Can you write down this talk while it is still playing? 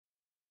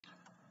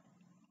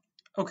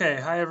Okay,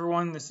 hi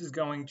everyone. This is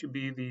going to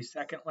be the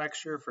second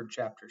lecture for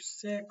chapter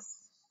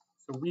 6.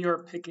 So we are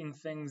picking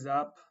things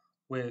up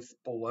with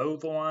below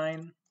the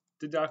line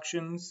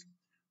deductions.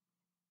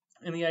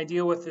 And the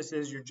idea with this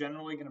is you're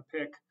generally going to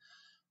pick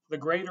the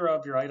greater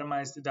of your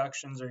itemized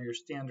deductions or your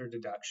standard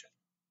deduction,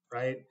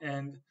 right?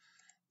 And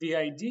the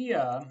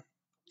idea,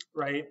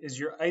 right, is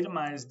your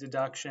itemized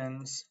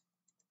deductions,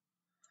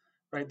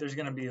 right? There's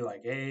going to be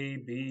like A,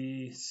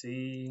 B,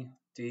 C,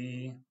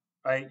 D,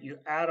 right? You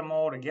add them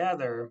all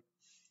together.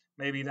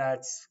 Maybe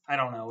that's, I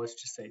don't know, let's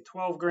just say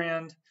 12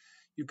 grand.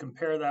 You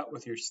compare that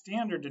with your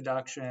standard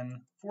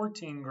deduction,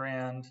 14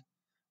 grand,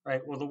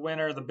 right? Well, the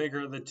winner, the bigger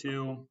of the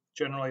two,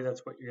 generally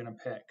that's what you're going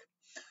to pick.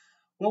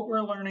 What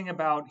we're learning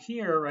about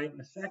here, right, in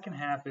the second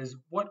half is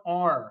what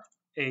are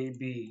A,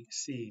 B,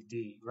 C,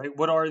 D, right?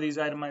 What are these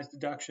itemized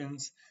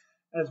deductions,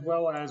 as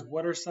well as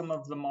what are some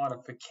of the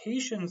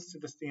modifications to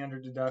the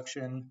standard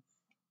deduction.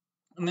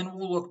 And then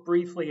we'll look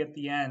briefly at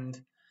the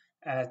end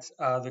at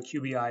the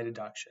QBI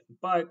deduction.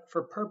 But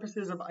for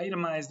purposes of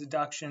itemized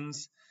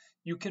deductions,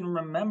 you can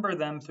remember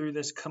them through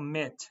this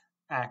COMMIT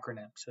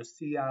acronym. So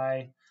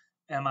COMIT,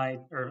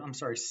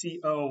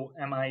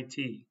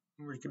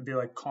 or it could be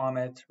like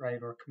COMMIT,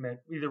 right, or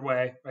commit, either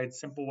way, right,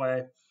 simple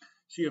way.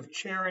 So you have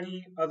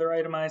charity, other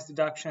itemized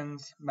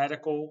deductions,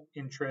 medical,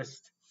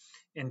 interest,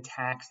 and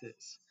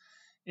taxes.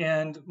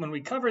 And when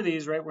we cover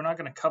these, right, we're not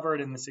going to cover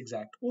it in this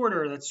exact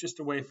order. That's just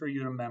a way for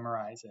you to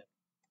memorize it.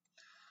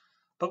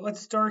 But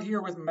let's start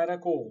here with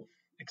medical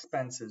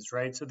expenses,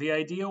 right? So the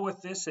idea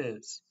with this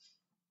is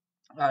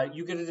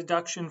you get a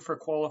deduction for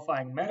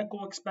qualifying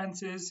medical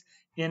expenses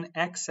in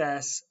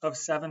excess of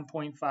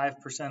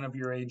 7.5% of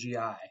your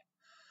AGI.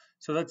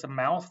 So that's a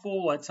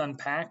mouthful. Let's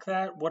unpack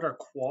that. What are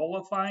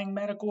qualifying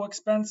medical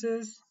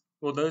expenses?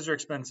 Well, those are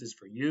expenses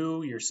for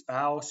you, your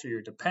spouse, or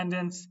your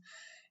dependents.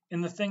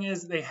 And the thing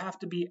is, they have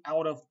to be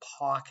out of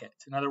pocket.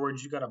 In other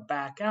words, you got to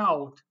back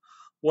out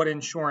what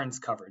insurance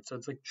covered. So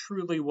it's like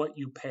truly what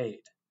you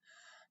paid.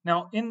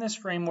 Now, in this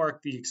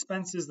framework, the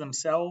expenses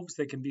themselves,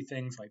 they can be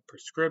things like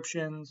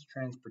prescriptions,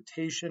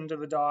 transportation to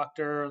the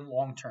doctor,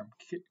 long-term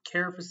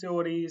care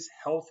facilities,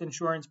 health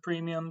insurance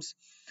premiums.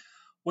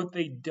 What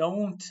they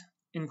don't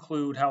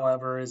include,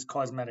 however, is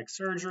cosmetic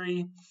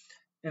surgery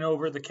and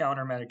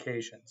over-the-counter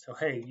medication. So,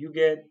 hey, you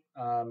get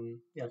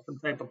some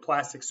type of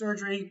plastic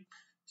surgery.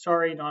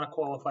 Sorry, not a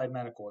qualified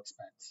medical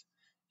expense.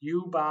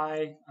 You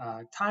buy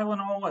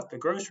Tylenol at the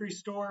grocery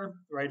store,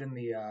 right in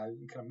the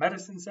kind of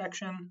medicine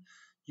section.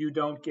 You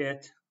don't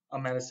get a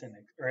medicine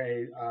or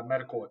a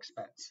medical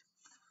expense.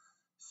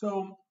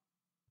 So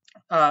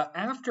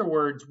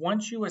afterwards,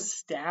 once you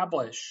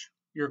establish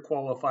your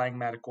qualifying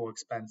medical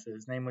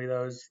expenses, namely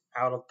those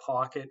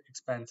out-of-pocket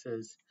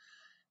expenses,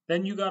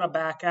 then you got to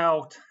back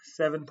out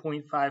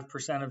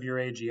 7.5% of your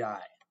AGI,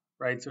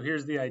 right? So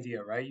here's the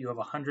idea, right? You have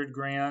 100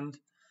 grand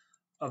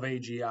of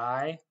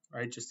AGI,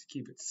 right? Just to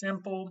keep it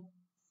simple.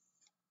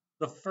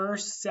 The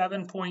first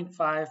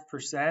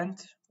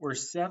 7.5% or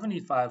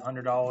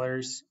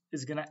 $7,500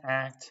 is going to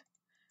act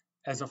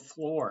as a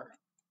floor,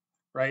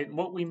 right? And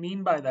what we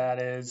mean by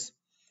that is,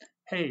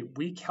 hey,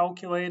 we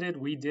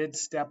did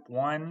step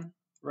one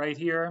right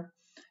here,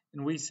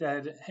 and we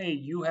said, hey,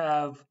 you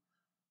have,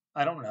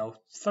 I don't know,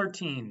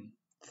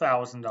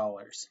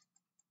 $13,000.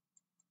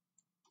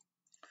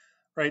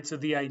 Right, so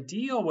the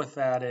ideal with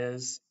that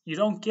is you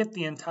don't get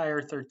the entire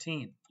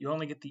 13. You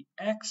only get the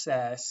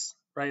excess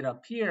right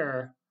up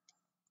here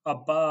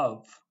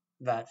above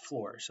that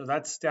floor. So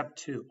that's step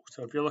two.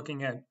 So if you're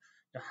looking at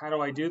how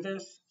do I do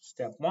this?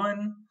 Step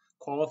one,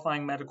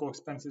 qualifying medical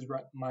expenses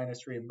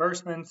minus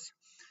reimbursements.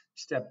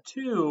 Step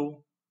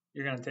two,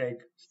 you're going to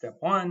take step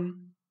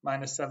one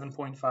minus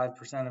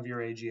 7.5% of your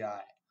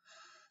AGI.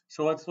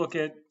 So let's look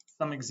at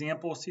some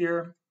examples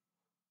here.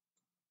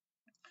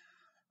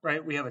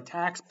 Right, we have a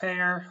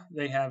taxpayer.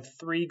 They have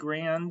 3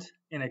 grand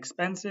in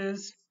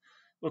expenses.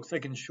 Looks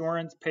like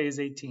insurance pays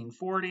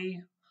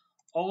 $1,840.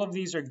 All of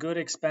these are good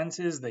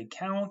expenses. They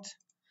count.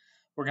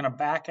 We're going to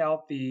back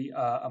out the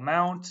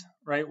amount,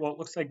 right? Well, it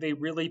looks like they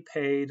really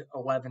paid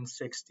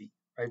 $1,160,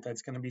 right?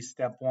 That's going to be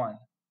step one.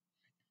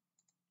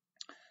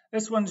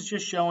 This one's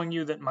just showing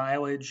you that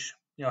mileage,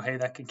 hey,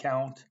 that could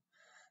count.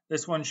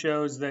 This one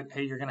shows that,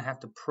 hey, you're going to have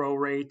to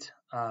prorate,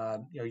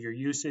 your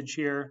usage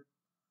here.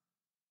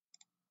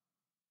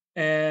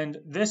 And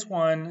this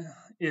one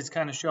is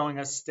kind of showing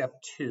us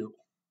step two,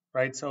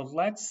 right? So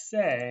let's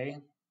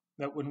say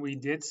that when we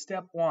did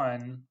step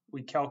one,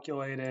 we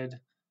calculated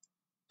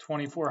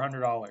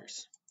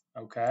 $2,400,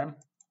 okay?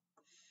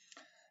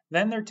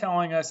 Then they're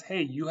telling us,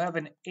 hey, you have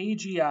an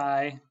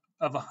AGI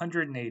of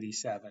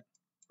 187,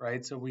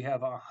 right? So we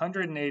have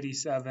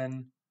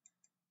 187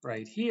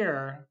 right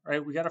here,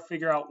 right? We got to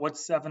figure out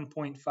what's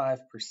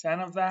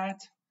 7.5% of that,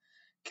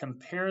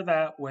 compare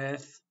that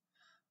with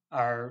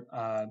our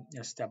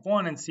step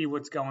one and see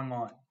what's going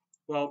on.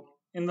 Well,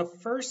 in the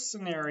first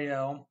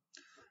scenario,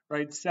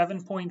 right,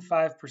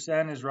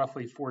 7.5% is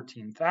roughly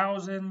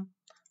 14,000.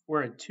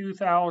 We're at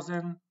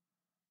 2,000.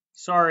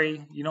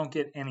 Sorry, you don't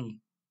get any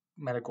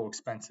medical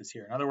expenses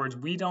here. In other words,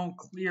 we don't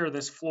clear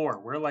this floor.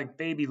 We're like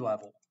baby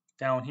level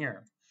down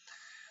here.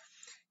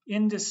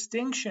 In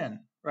distinction,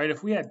 right,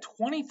 if we had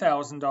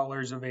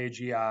 $20,000 of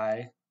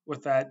AGI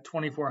with that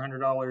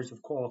 $2,400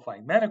 of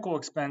qualifying medical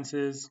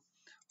expenses,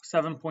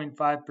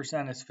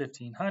 7.5% is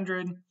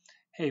 $1,500.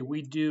 Hey,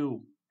 we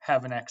do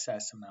have an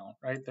excess amount,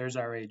 right? There's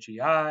our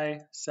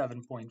AGI,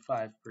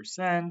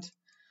 7.5%,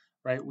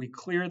 right? We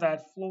clear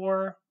that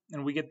floor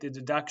and we get the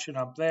deduction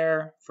up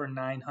there for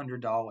 $900.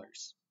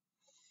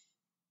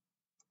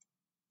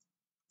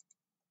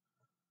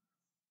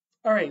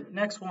 All right,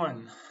 next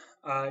one.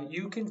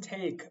 You can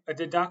take a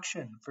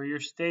deduction for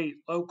your state,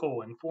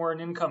 local, and foreign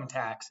income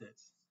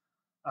taxes.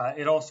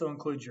 It also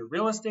includes your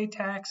real estate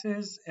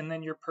taxes and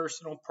then your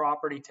personal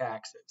property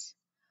taxes.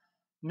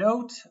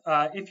 Note,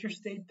 if your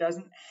state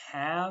doesn't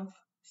have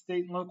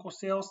state and local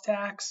sales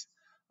tax,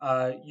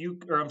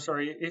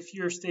 if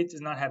your state does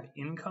not have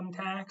income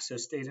tax, so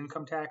state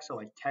income tax, so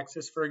like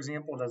Texas, for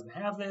example, doesn't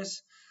have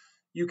this,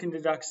 you can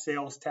deduct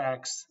sales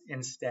tax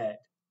instead,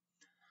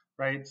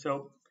 right?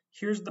 So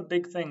here's the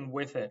big thing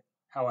with it,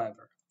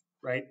 however,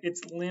 right?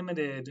 It's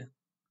limited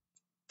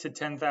to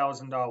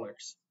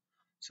 $10,000.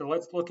 So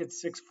let's look at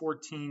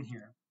 614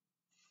 here.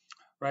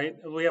 Right?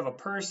 We have a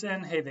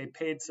person, hey, they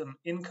paid some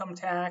income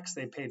tax,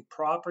 they paid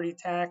property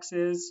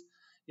taxes,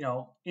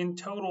 in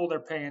total they're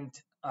paying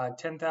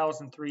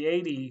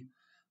 $10,380,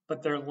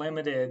 but they're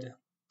limited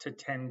to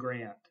 10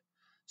 grand.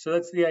 So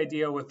that's the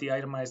idea with the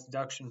itemized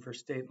deduction for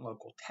state and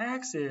local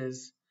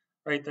taxes,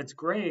 right? That's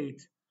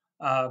great,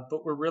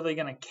 but we're really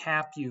going to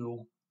cap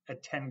you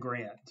at 10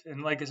 grand.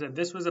 And like I said,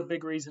 this was a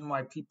big reason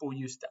why people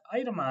used to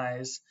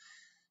itemize.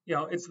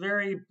 It's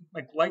very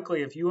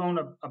likely if you own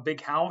a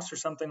big house or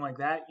something like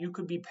that, you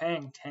could be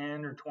paying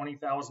 $10,000 or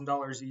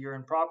 $20,000 a year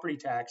in property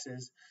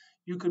taxes.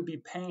 You could be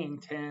paying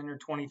 $10,000 or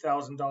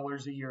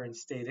 $20,000 a year in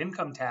state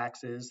income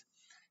taxes.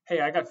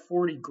 Hey, I got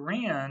 40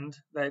 grand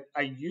that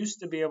I used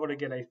to be able to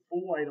get a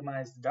full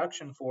itemized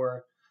deduction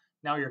for.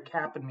 Now you're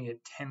capping me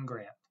at 10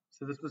 grand.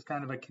 So this was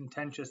kind of a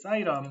contentious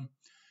item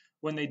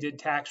when they did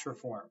tax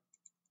reform.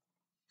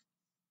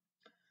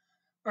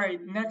 All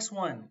right, next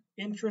one,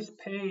 interest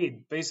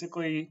paid,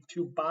 basically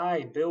to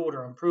buy, build,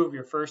 or improve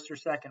your first or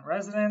second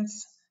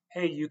residence.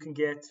 Hey, you can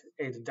get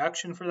a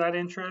deduction for that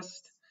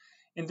interest.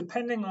 And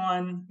depending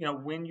on,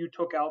 when you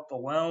took out the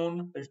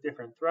loan, there's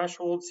different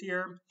thresholds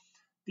here.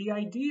 The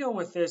idea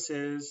with this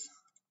is,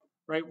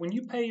 right, when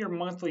you pay your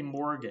monthly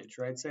mortgage,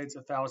 right, say it's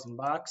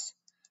 $1,000,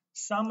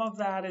 some of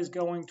that is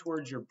going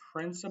towards your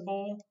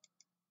principal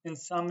and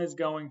some is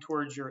going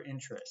towards your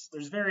interest.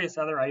 There's various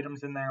other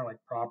items in there like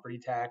property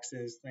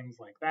taxes, things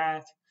like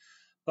that.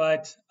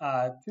 But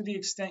to the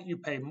extent you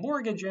pay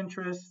mortgage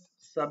interest,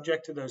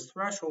 subject to those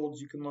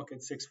thresholds, you can look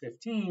at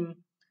 615,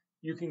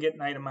 you can get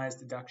an itemized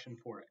deduction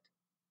for it.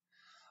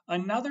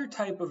 Another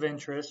type of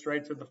interest,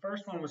 right, so the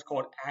first one was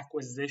called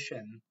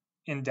acquisition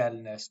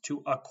indebtedness,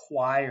 to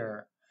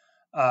acquire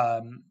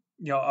a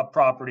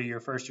property, your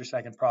first or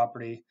second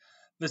property.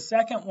 The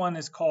second one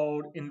is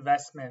called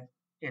investment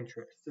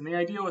interest. And the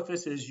idea with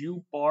this is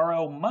you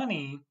borrow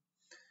money,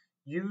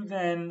 you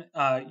then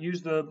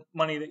use the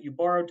money that you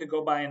borrowed to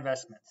go buy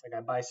investments. Like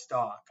I buy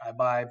stock, I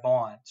buy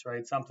bonds,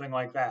 right? Something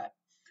like that.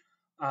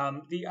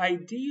 The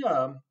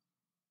idea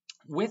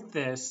with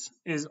this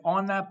is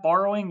on that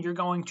borrowing, you're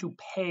going to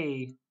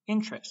pay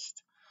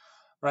interest,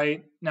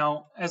 right?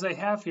 Now, as I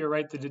have here,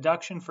 right, the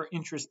deduction for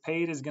interest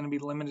paid is going to be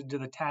limited to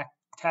the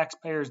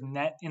taxpayer's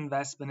net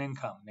investment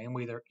income,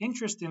 namely their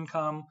interest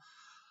income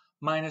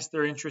minus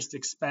their interest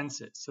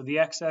expenses. So the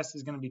excess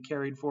is going to be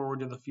carried forward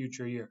to the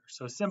future year.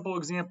 So a simple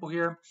example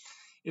here,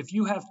 if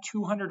you have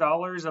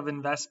 $200 of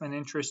investment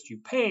interest you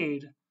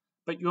paid,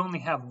 but you only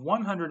have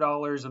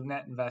 $100 of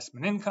net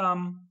investment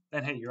income,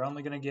 then hey, you're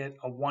only going to get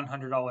a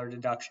 $100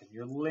 deduction.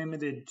 You're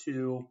limited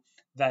to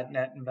that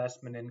net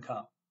investment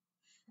income.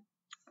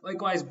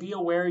 Likewise, be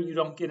aware you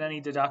don't get any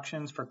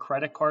deductions for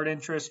credit card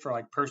interest for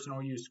like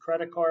personal use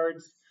credit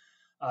cards.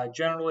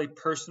 Generally,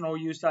 personal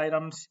use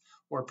items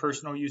or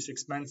personal use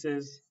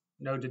expenses,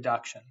 no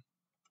deduction.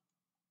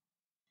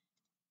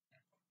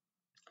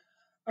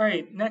 All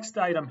right, next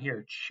item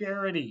here,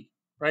 charity,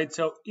 right?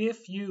 So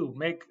if you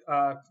make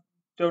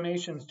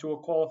donations to a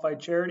qualified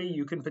charity,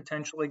 you can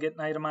potentially get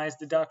an itemized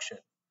deduction.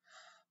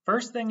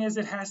 First thing is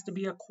it has to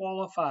be a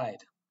qualified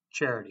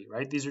charity,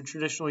 right? These are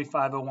traditionally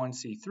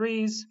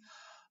 501c3s.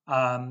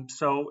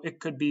 So it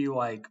could be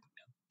like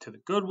to the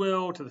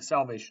Goodwill, to the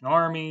Salvation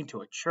Army,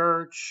 to a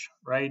church,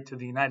 right, to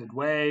the United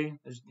Way.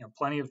 There's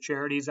plenty of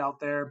charities out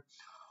there.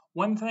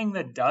 One thing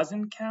that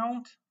doesn't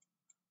count,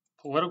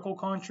 political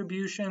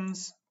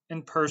contributions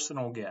and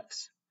personal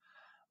gifts,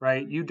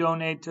 right? You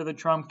donate to the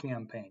Trump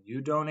campaign. You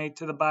donate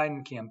to the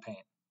Biden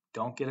campaign.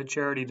 Don't get a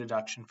charity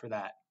deduction for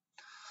that.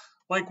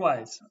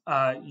 Likewise,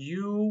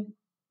 you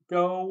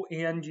go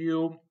and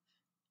you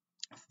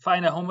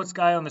find a homeless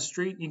guy on the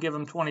street, you give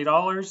him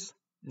 $20,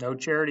 no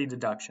charity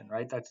deduction,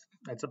 right?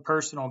 That's a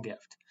personal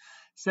gift.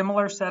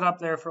 Similar setup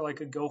there for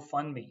like a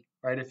GoFundMe,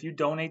 right? If you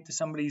donate to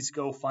somebody's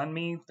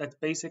GoFundMe, that's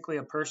basically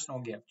a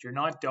personal gift. You're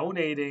not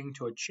donating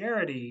to a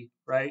charity,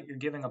 right? You're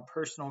giving a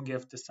personal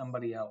gift to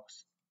somebody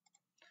else.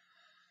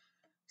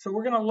 So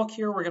we're going to look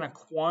here, we're going to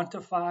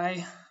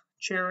quantify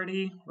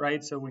charity,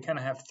 right? So we kind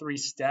of have 3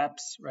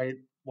 steps, right?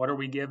 What are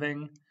we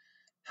giving?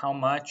 How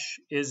much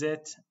is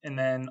it? And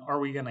then are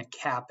we going to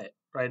cap it,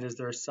 right? Is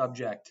there a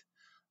subject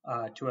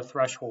to a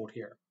threshold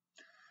here?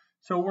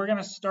 So we're going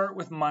to start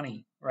with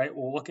money, right?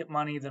 We'll look at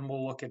money, then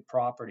we'll look at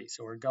property.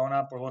 So we're going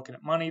up, we're looking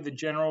at money. The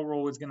general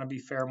rule is going to be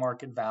fair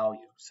market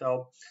value.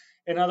 So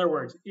in other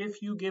words,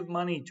 if you give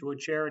money to a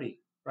charity,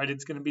 right,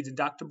 it's going to be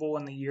deductible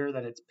in the year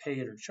that it's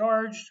paid or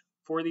charged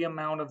for the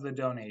amount of the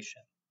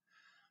donation,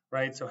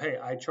 right? So, hey,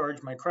 I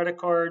charge my credit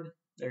card.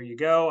 There you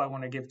go. I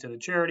want to give to the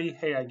charity.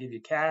 Hey, I give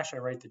you cash. I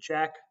write the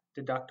check,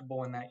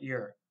 deductible in that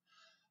year.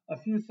 A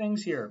few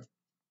things here.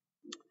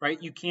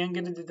 Right, you can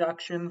get a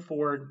deduction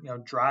for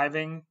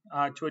driving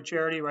to a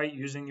charity, right,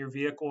 using your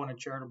vehicle in a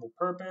charitable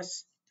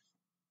purpose.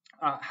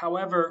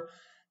 However,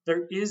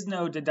 there is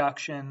no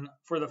deduction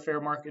for the fair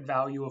market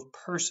value of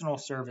personal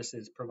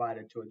services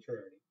provided to a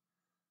charity.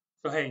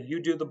 So, hey,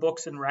 you do the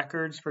books and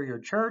records for your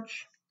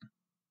church.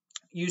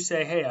 You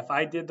say, hey, if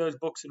I did those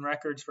books and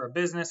records for a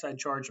business, I'd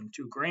charge them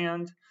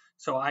 $2,000.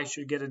 So I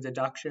should get a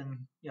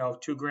deduction,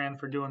 $2,000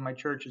 for doing my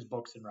church's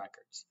books and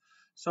records.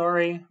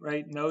 Sorry,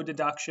 right? No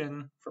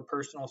deduction for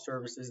personal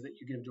services that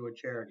you give to a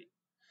charity.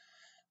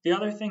 The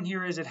other thing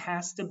here is it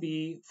has to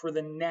be for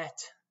the net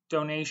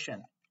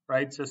donation,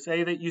 right? So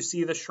say that you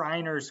see the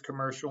Shriners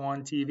commercial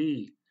on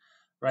TV,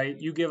 right?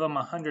 You give them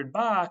 $100,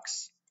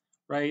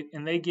 right?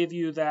 And they give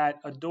you that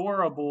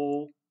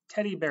adorable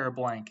teddy bear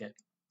blanket,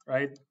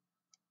 right?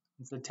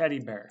 It's a teddy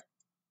bear,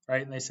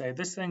 right? And they say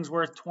this thing's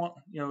worth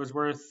is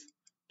worth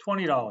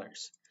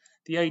 $20.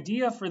 The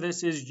idea for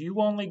this is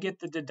you only get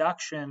the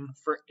deduction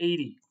for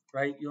 80,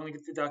 right? You only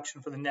get the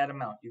deduction for the net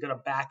amount. You got to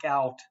back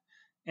out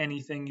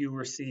anything you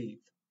receive.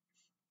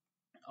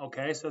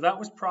 Okay, so that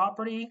was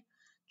property.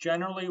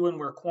 Generally, when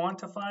we're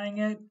quantifying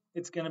it,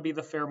 it's going to be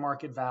the fair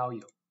market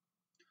value.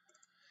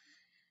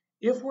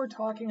 If we're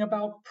talking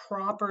about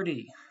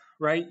property,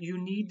 right, you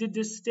need to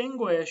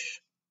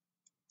distinguish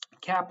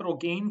capital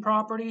gain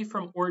property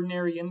from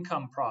ordinary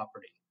income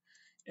property.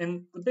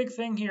 And the big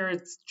thing here,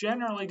 it's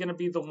generally going to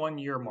be the 1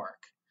 year mark.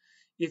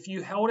 If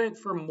you held it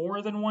for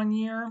more than 1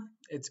 year,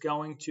 it's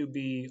going to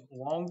be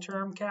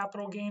long-term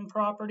capital gain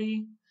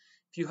property.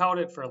 If you held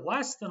it for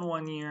less than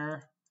 1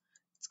 year,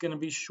 it's going to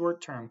be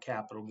short-term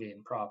capital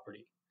gain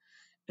property.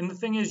 And the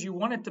thing is, you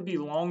want it to be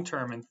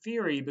long-term in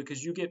theory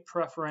because you get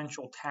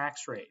preferential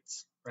tax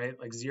rates, right?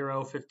 Like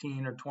 0,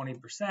 15, or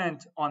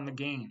 20% on the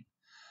gain.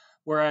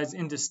 Whereas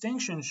in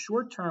distinction,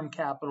 short-term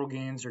capital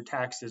gains are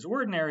taxed as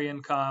ordinary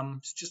income.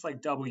 It's just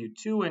like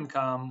W-2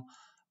 income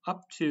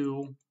up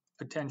to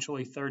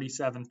potentially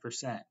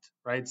 37%,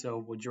 right? So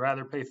would you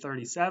rather pay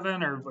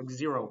 37 or like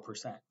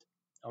 0%?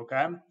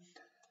 Okay.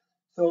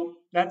 So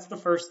that's the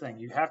first thing.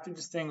 You have to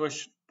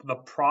distinguish the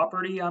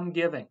property I'm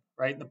giving,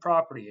 right? The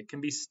property, it can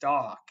be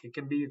stock, it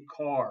can be a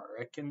car,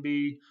 it can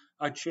be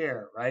a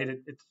chair, right?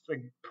 It's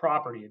like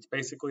property. It's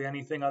basically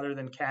anything other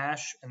than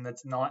cash and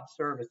that's not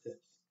services.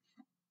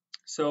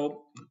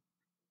 So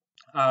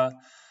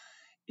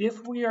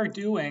if we are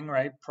doing,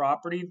 right,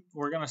 property,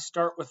 we're going to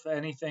start with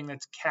anything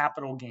that's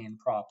capital gain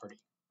property,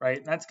 right?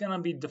 And that's going to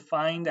be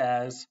defined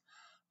as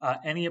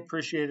any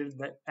appreciated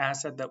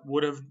asset that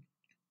would have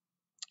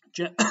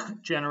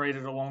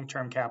generated a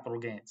long-term capital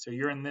gain. So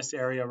you're in this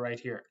area right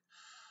here.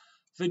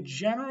 The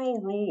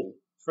general rule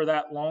for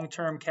that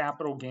long-term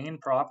capital gain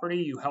property,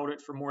 you held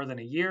it for more than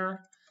a year,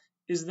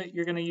 is that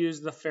you're going to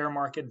use the fair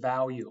market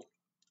value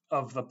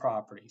of the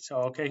property. So,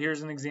 okay,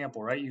 here's an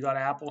example, right? You got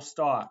Apple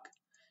stock.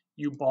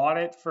 You bought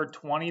it for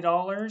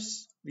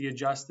 $20, the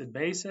adjusted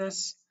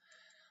basis,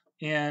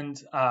 and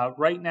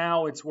right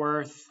now it's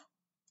worth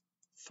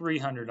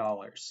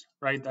 $300,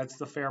 right? That's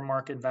the fair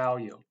market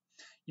value.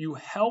 You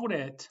held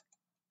it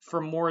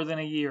for more than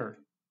a year,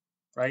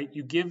 right?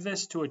 You give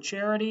this to a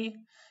charity,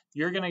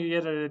 you're going to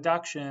get a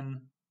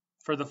deduction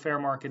for the fair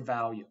market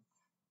value,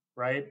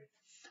 right?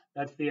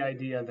 That's the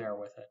idea there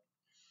with it.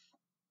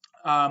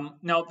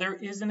 Now, there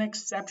is an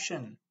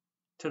exception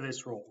to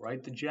this rule,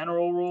 right? The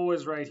general rule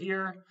is right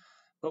here,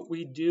 but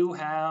we do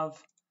have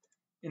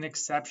an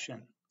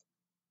exception,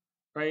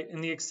 right?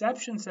 And the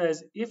exception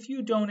says if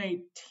you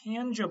donate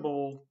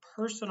tangible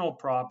personal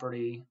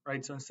property,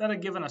 right? So instead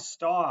of giving a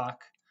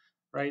stock,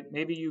 right,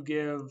 maybe you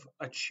give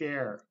a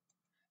chair,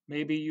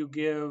 maybe you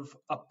give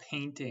a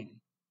painting,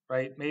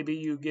 right? Maybe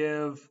you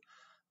give,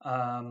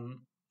 I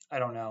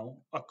don't know,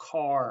 a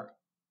car,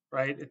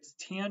 right? It's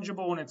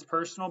tangible and it's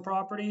personal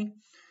property.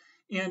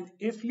 And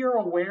if you're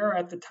aware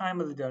at the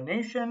time of the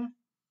donation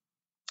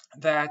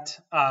that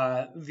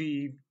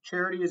the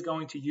charity is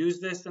going to use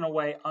this in a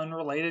way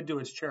unrelated to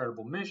its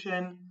charitable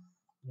mission,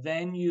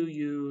 then you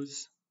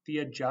use the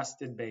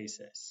adjusted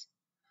basis,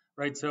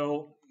 right?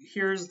 So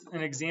here's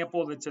an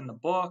example that's in the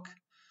book,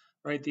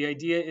 right? The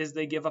idea is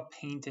they give a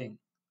painting,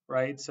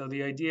 right? So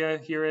the idea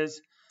here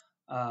is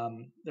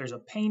there's a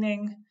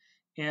painting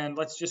And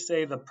let's just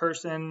say the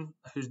person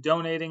who's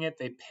donating it,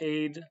 they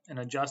paid an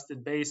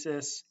adjusted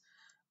basis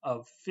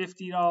of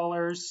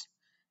 $50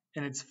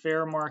 and its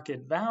fair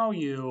market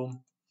value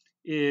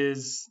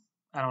is,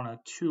 I don't know,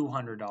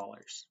 $200.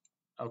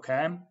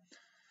 Okay.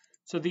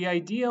 So the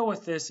idea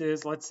with this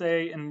is, let's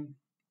say, and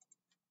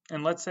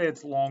let's say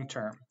it's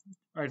long-term,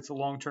 right? It's a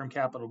long-term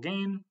capital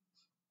gain.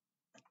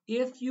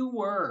 If you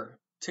were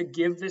to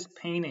give this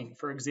painting,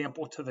 for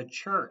example, to the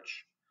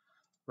church,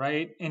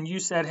 right? And you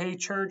said, hey,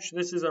 church,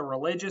 this is a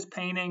religious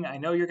painting. I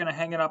know you're going to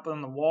hang it up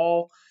on the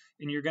wall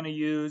and you're going to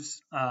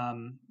use,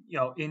 in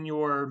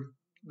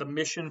the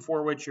mission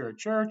for which you're a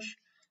church,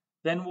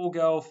 then we'll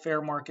go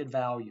fair market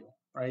value,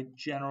 right?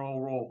 General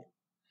rule.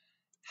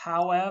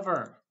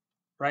 However,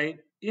 right,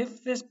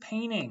 if this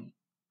painting,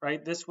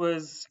 right, this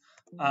was,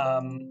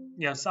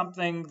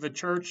 something the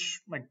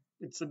church, like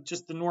it's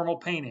just a normal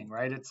painting,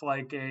 right? It's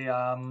like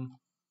a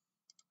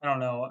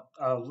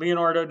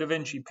Leonardo da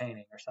Vinci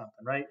painting or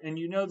something, right? And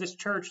this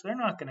church, they're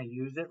not going to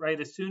use it, right?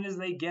 As soon as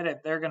they get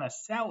it, they're going to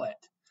sell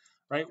it,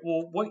 right?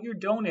 Well, what you're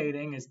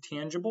donating is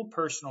tangible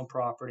personal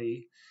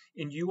property,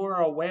 and you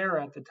are aware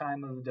at the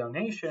time of the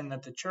donation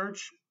that the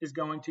church is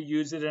going to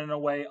use it in a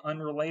way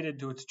unrelated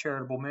to its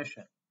charitable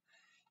mission.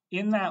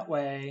 In that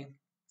way,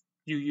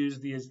 you use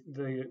the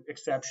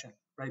exception,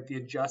 right? The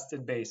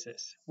adjusted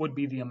basis would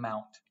be the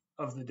amount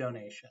of the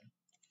donation.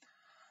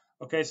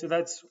 Okay, so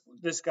that's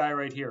this guy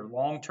right here,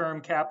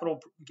 long-term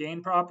capital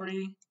gain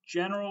property,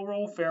 general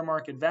rule, fair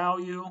market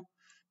value,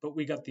 but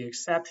we got the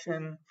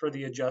exception for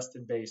the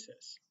adjusted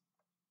basis.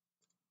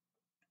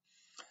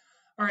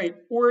 All right,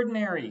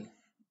 ordinary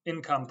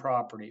income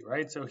property,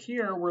 right? So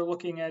here we're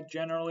looking at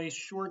generally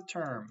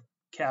short-term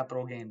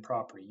capital gain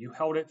property. You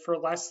held it for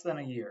less than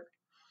a year.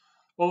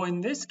 Well,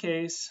 in this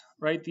case,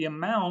 right, the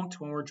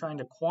amount when we're trying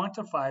to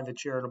quantify the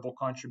charitable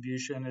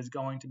contribution is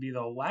going to be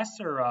the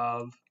lesser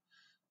of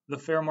the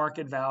fair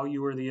market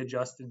value or the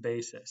adjusted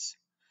basis.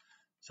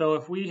 So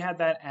if we had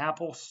that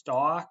Apple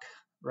stock,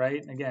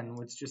 right, again,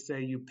 let's just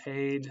say you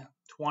paid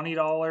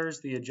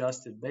 $20, the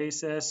adjusted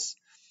basis,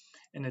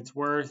 and it's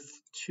worth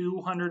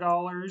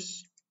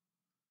 $200,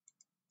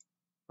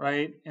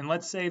 right? And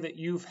let's say that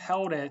you've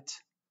held it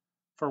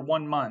for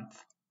 1 month,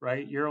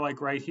 right? You're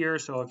like right here.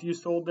 So if you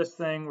sold this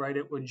thing, right,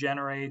 it would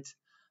generate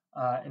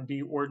and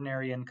be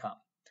ordinary income.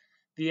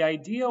 The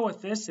idea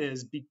with this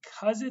is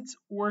because it's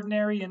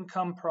ordinary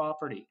income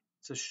property,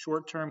 it's a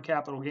short-term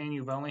capital gain,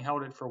 you've only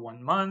held it for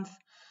 1 month,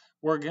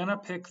 we're going to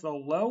pick the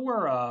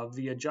lower of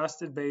the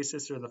adjusted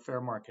basis or the fair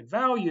market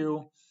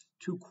value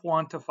to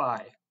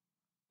quantify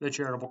the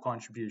charitable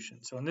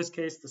contribution. So in this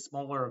case, the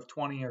smaller of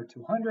 20 or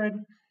 200,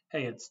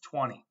 hey, it's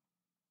 20.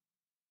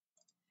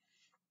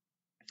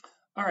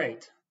 All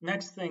right,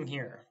 next thing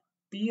here,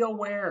 be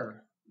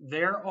aware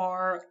there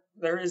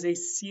is a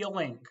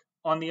ceiling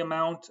on the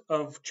amount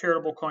of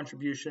charitable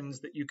contributions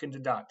that you can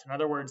deduct. In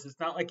other words, it's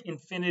not like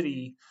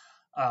infinity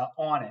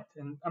on it.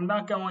 And I'm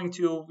not going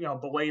to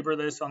belabor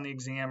this on the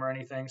exam or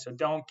anything, so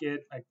don't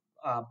get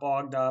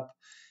bogged up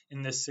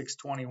in this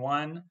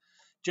 621.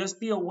 Just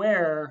be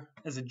aware,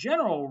 as a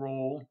general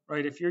rule,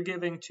 right, if you're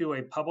giving to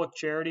a public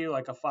charity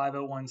like a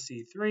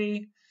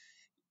 501c3,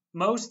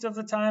 most of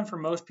the time for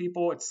most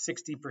people it's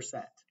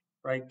 60%,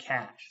 right,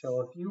 cash.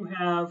 So if you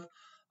have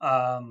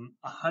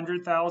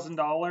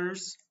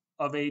 $100,000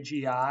 of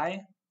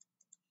AGI,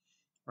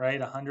 right,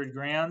 100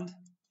 grand,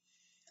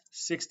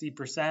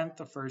 60%,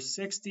 the first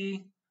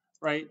 60,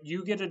 right,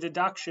 you get a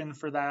deduction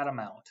for that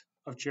amount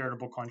of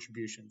charitable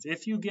contributions.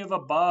 If you give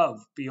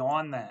above,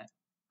 beyond that,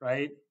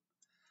 right,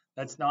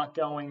 that's not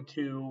going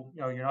to,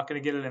 you're not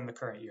going to get it in the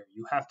current year.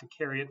 You have to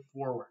carry it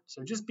forward.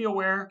 So just be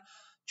aware,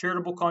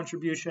 charitable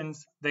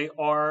contributions, they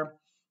are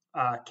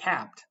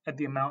capped at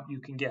the amount you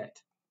can get.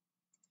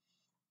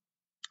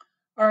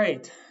 All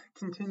right,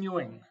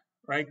 continuing,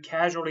 right,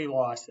 casualty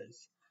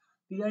losses.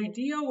 The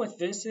idea with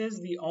this is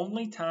the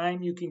only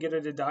time you can get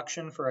a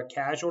deduction for a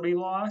casualty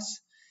loss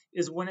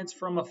is when it's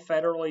from a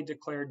federally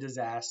declared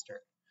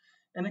disaster.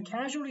 And a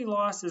casualty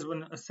loss is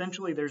when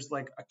essentially there's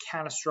like a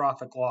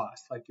catastrophic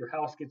loss, like your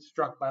house gets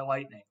struck by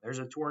lightning, there's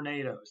a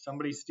tornado,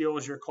 somebody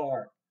steals your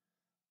car,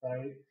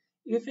 right?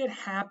 If it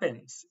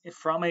happens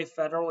from a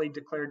federally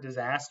declared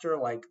disaster,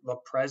 like the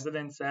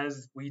president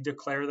says, we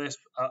declare this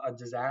a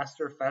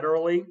disaster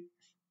federally,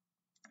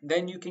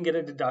 then you can get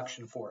a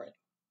deduction for it.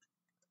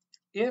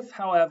 If,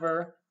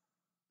 however,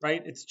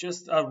 right, it's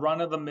just a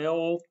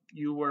run-of-the-mill,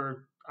 you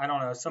were, I don't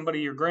know,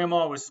 your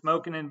grandma was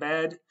smoking in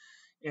bed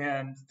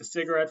and the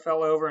cigarette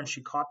fell over and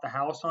she caught the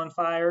house on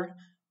fire,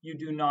 you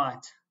do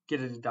not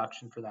get a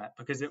deduction for that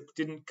because it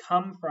didn't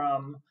come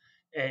from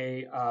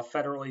a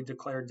federally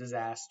declared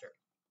disaster.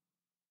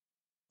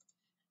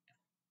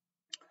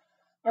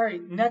 All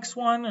right, next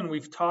one, and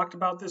we've talked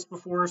about this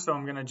before, so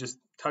I'm going to just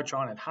touch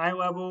on it high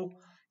level.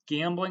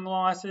 Gambling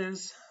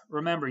losses.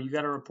 Remember, you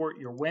got to report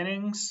your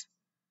winnings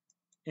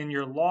and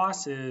your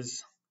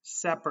losses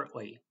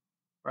separately,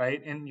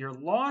 right? And your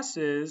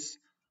losses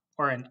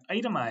are an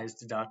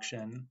itemized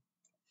deduction,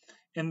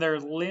 and they're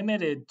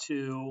limited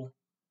to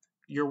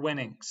your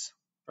winnings,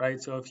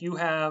 right? So if you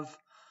have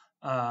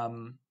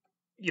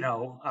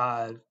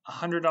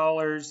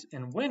 $100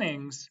 in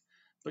winnings,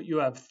 but you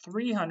have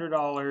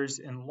 $300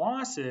 in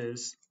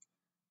losses,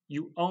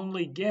 you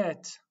only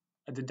get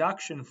a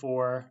deduction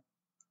for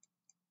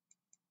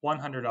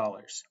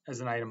 $100 as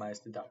an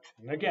itemized deduction.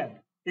 And again,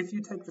 if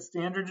you take the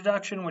standard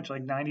deduction, which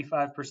like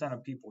 95%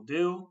 of people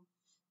do,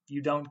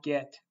 you don't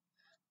get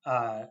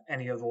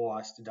any of the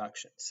loss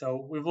deductions.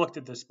 So we've looked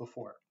at this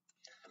before.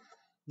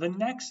 The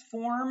next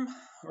form,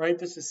 right,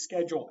 this is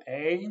Schedule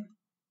A.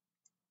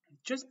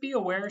 Just be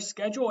aware,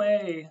 Schedule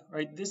A,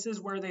 right, this is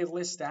where they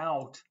list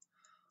out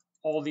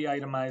all the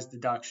itemized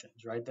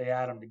deductions, right? They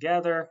add them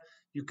together.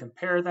 You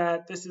compare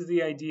that. This is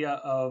the idea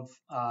of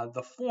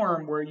the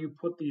form where you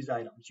put these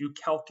items. You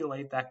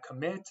calculate that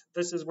commit.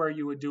 This is where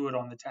you would do it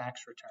on the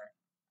tax return.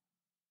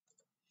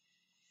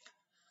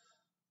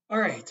 All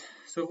right,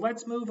 so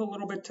let's move a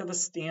little bit to the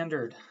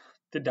standard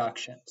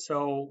deduction.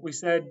 So we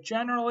said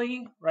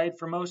generally, right,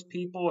 for most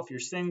people, if you're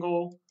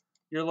single,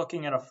 you're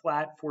looking at a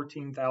flat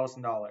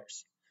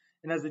 $14,000.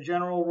 And as a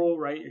general rule,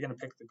 right, you're going to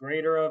pick the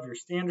greater of your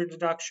standard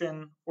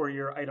deduction or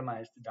your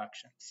itemized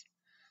deductions.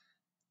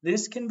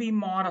 This can be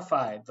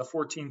modified, the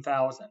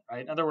 14,000,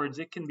 right? In other words,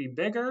 it can be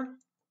bigger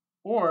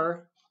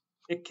or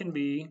it can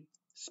be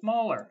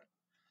smaller.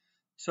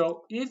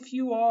 So if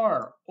you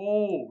are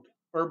old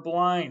or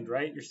blind,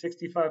 right, you're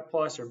 65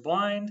 plus or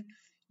blind,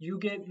 you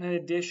get an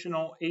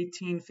additional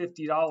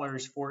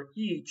 $1,850 for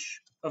each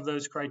of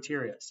those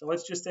criteria. So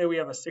let's just say we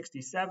have a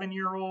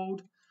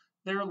 67-year-old.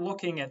 They're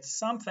looking at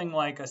something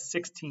like a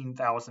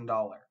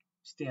 $16,000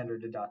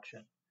 standard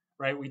deduction,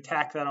 right? We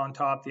tack that on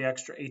top, the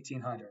extra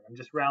 $1,800. I'm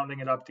just rounding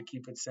it up to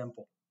keep it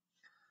simple.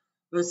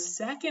 The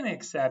second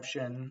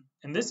exception,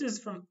 and this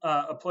is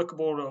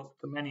applicable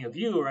to many of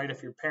you, right?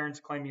 If your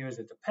parents claim you as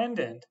a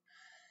dependent,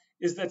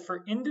 is that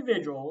for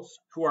individuals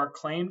who are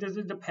claimed as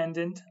a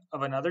dependent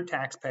of another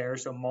taxpayer,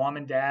 so mom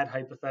and dad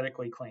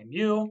hypothetically claim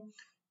you,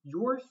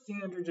 your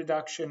standard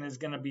deduction is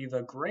going to be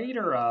the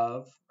greater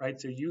of, right?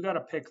 So you got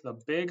to pick the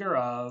bigger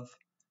of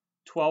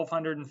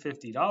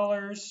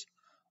 $1,250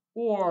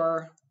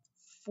 or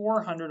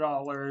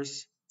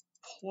 $400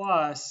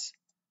 plus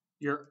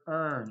your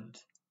earned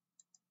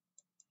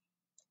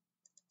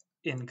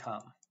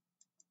income,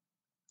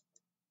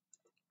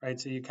 right?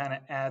 So you kind of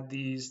add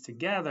these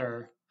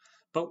together,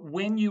 but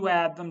when you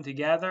add them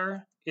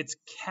together, it's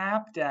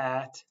capped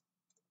at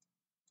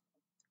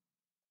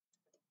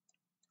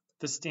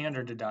the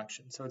standard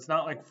deduction. So it's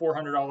not like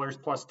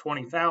 $400 plus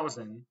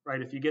 $20,000,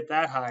 right? If you get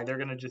that high, they're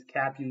going to just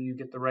cap you. You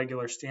get the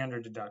regular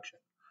standard deduction.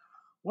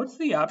 What's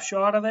the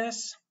upshot of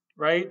this,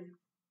 right?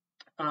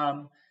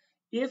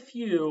 If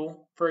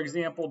you, for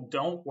example,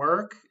 don't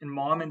work and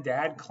mom and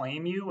dad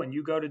claim you and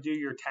you go to do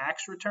your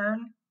tax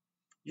return,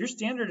 your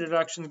standard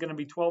deduction is going to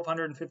be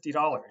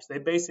 $1,250. They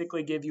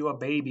basically give you a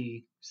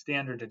baby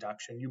standard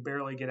deduction. You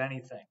barely get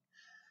anything.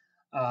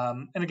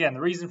 And again,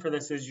 the reason for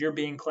this is you're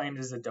being claimed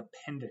as a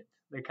dependent.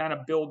 They kind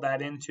of build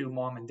that into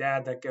mom and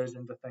dad. That goes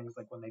into things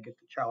like when they get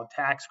the child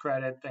tax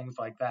credit, things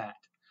like that.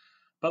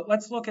 But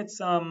let's look at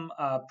some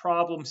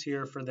problems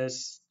here for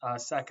this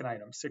second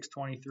item,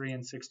 623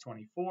 and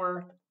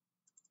 624.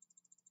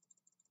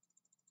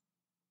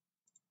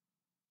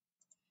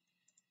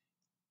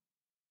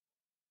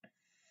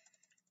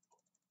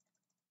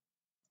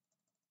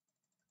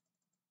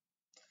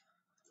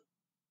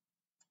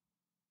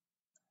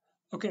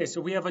 Okay,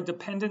 so we have a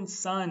dependent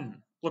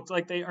son. Looks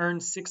like they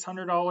earned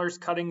 $600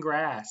 cutting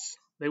grass.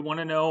 They want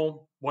to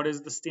know what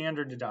is the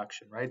standard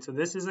deduction, right? So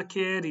this is a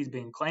kid. He's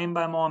being claimed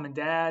by mom and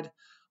dad.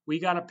 We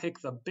got to pick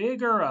the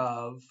bigger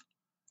of,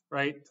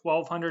 right,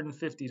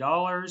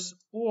 $1,250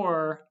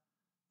 or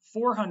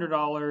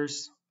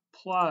 $400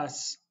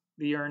 plus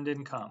the earned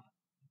income,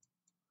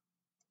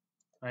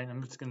 right?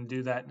 I'm just going to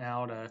do that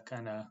now to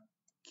kind of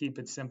keep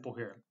it simple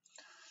here.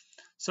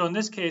 So in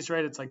this case,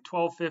 right, it's like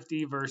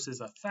 $1,250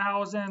 versus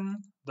 $1,000.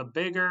 The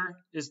bigger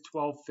is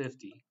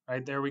 $1,250,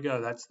 right? There we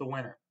go. That's the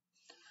winner.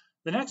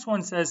 The next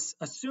one says,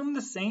 assume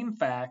the same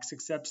facts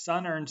except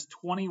son earns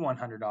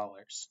 $2,100,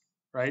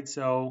 right?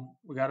 So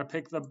we got to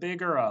pick the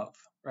bigger of,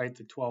 right,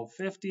 the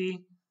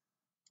 $1,250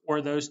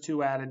 or those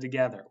two added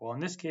together. Well, in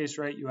this case,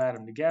 right, you add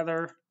them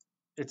together,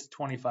 it's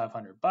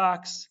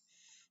 $2,500.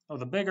 Oh,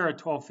 the bigger at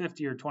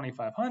 $1,250 or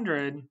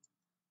 $2,500,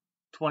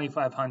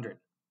 $2,500,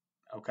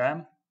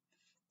 okay?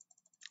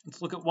 Let's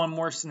look at one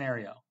more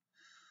scenario.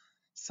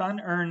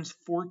 Son earns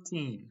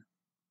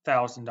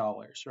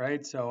 $14,000,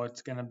 right? So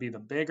it's going to be the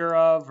bigger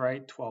of,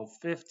 right,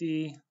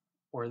 $1,250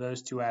 or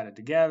those two added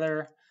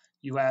together.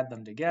 You add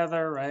them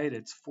together, right?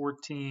 It's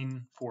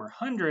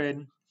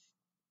 $14,400.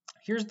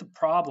 Here's the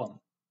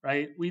problem,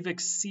 right? We've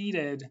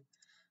exceeded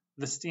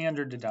the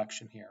standard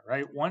deduction here,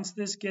 right? Once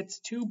this gets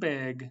too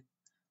big,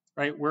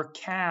 right, we're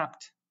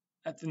capped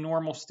at the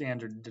normal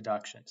standard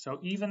deduction.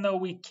 So even though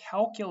we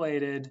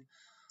calculated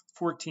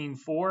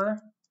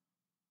 14.4,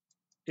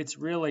 it's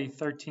really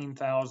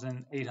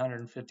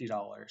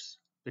 $13,850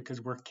 because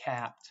we're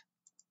capped,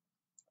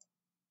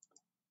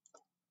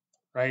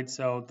 right?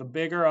 So the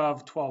bigger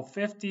of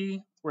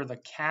 1250, or the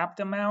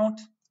capped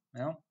amount,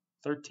 well,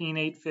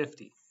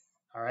 13,850,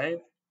 all right?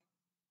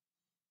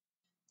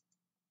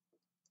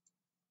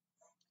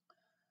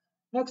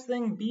 Next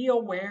thing, be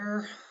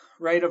aware,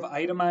 right, of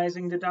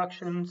itemizing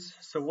deductions.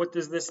 So what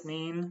does this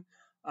mean?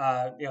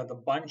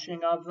 The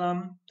bunching of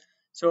them.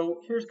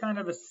 So here's kind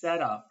of the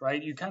setup,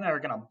 right? You kind of are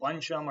going to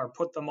bunch them or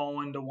put them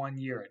all into one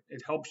year.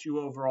 It helps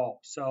you overall.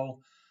 So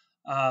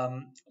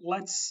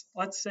let's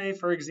say,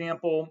 for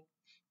example,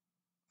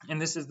 and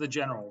this is the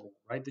general rule,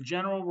 right? The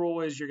general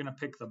rule is you're going to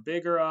pick the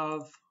bigger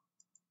of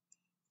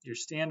your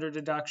standard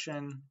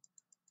deduction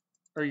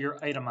or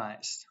your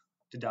itemized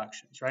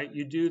deductions, right?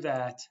 You do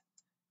that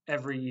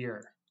every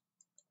year.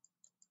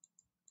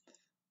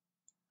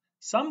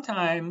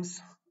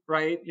 Sometimes,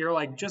 right, you're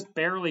like just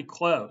barely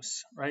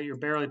close, right? You're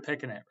barely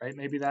picking it, right?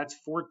 Maybe that's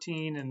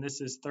 14 and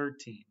this is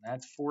 13.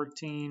 That's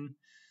 14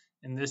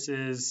 and this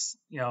is,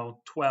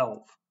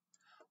 12.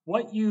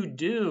 What you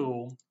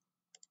do,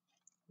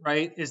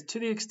 right, is to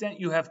the extent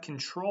you have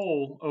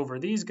control over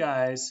these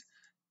guys,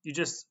 you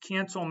just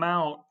cancel them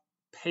out,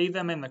 pay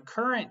them in the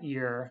current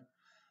year,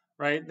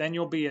 right? Then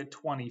you'll be at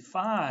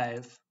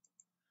 25.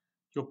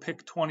 You'll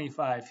pick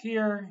 25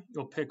 here,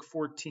 you'll pick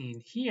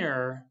 14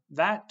 here.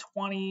 That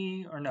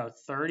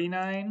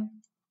 39,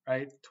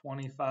 right?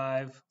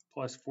 25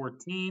 plus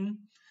 14.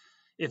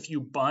 If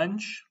you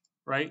bunch,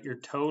 right, your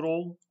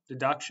total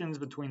deductions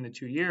between the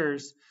 2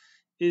 years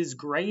is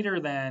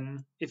greater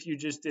than if you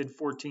just did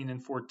 14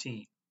 and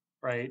 14,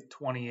 right?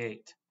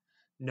 28,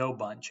 no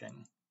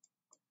bunching.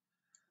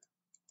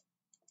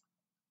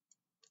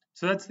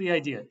 So that's the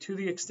idea, to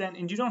the extent,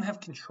 and you don't have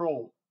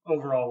control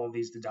over all of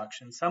these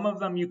deductions. Some of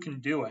them you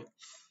can do it,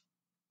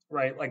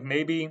 right? Like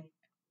maybe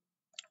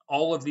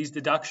all of these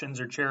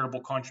deductions are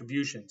charitable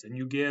contributions and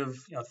you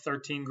give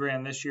 13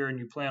 grand this year and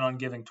you plan on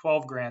giving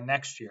 12 grand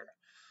next year.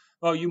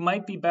 Well, you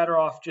might be better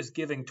off just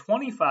giving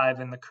 25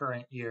 in the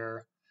current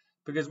year,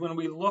 because when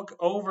we look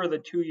over the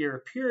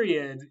 2-year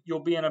period, you'll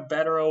be in a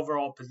better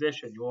overall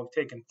position. You'll have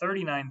taken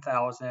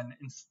 39,000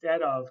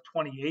 instead of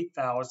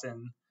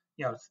 28,000,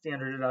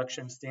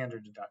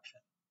 standard deduction.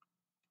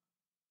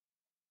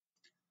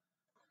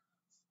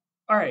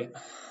 All right,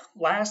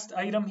 last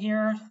item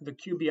here, the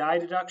QBI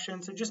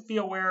deduction. So just be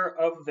aware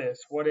of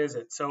this. What is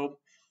it? So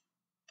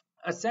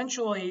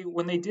essentially,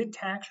 when they did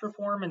tax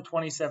reform in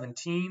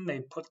 2017, they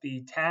put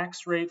the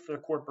tax rate for the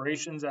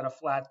corporations at a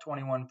flat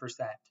 21%.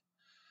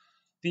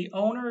 The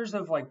owners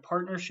of like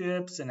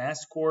partnerships and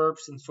S corps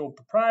and sole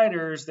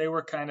proprietors, they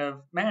were kind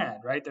of mad,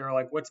 right? They were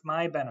like, what's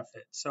my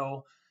benefit?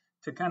 So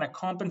to kind of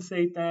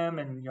compensate them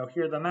and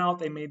hear them out,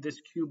 they made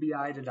this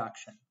QBI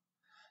deduction.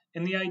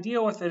 And the idea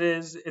with it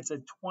is it's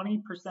a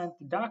 20%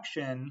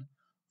 deduction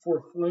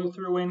for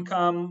flow-through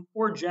income,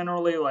 or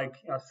generally like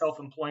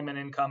self-employment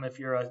income if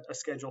you're a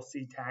Schedule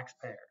C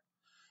taxpayer.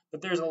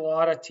 But there's a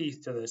lot of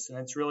teeth to this, and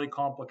it's really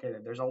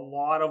complicated. There's a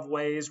lot of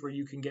ways where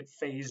you can get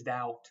phased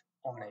out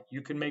on it.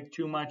 You can make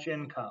too much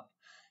income.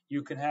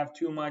 You can have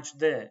too much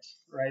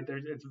this, right?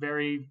 It's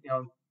very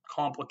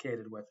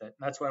complicated with it. And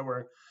that's why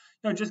we're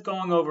just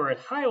going over at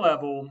high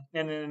level,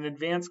 and in an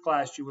advanced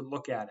class you would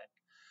look at it.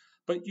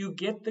 But you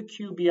get the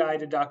QBI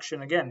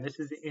deduction. Again, this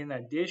is in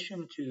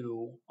addition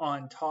to,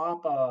 on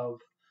top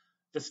of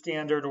the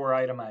standard or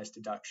itemized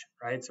deduction,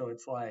 right? So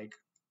it's like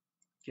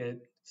get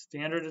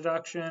standard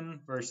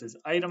deduction versus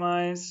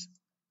itemized.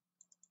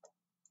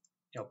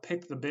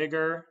 Pick the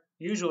bigger,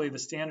 usually the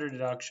standard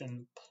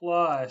deduction,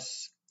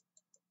 plus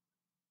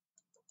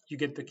you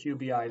get the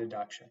QBI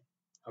deduction,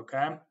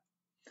 okay?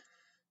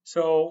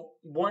 So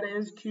what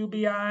is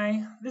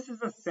QBI? This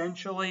is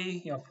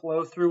essentially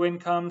flow through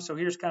income. So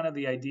here's kind of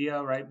the idea,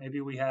 right?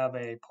 Maybe we have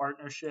a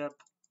partnership.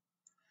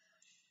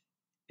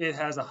 It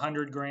has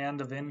 100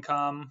 grand of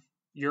income.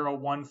 You're a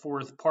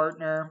 1/4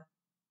 partner,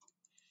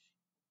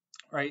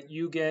 right?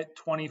 You get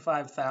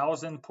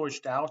 25,000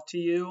 pushed out to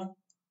you,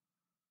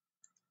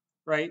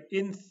 right?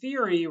 In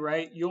theory,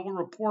 right, you'll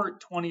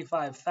report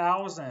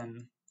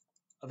 25,000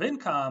 of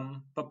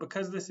income, but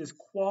because this is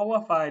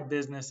qualified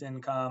business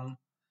income,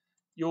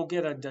 you'll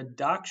get a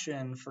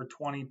deduction for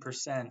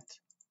 20%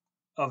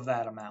 of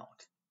that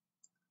amount,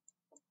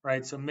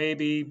 right? So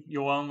maybe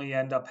you'll only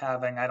end up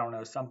having, I don't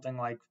know, something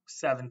like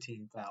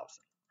 17,000,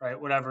 right?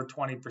 Whatever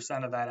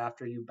 20% of that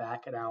after you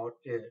back it out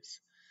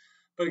is.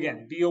 But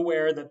again, be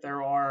aware that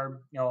there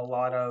are, a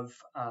lot of,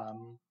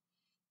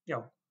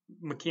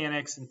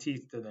 mechanics and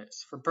teeth to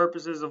this. For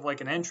purposes of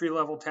like an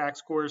entry-level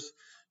tax course,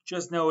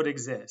 just know it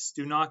exists.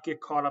 Do not get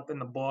caught up in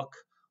the book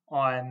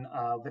on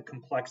the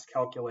complex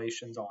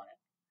calculations on it.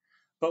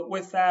 But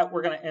with that,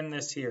 we're going to end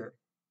this here.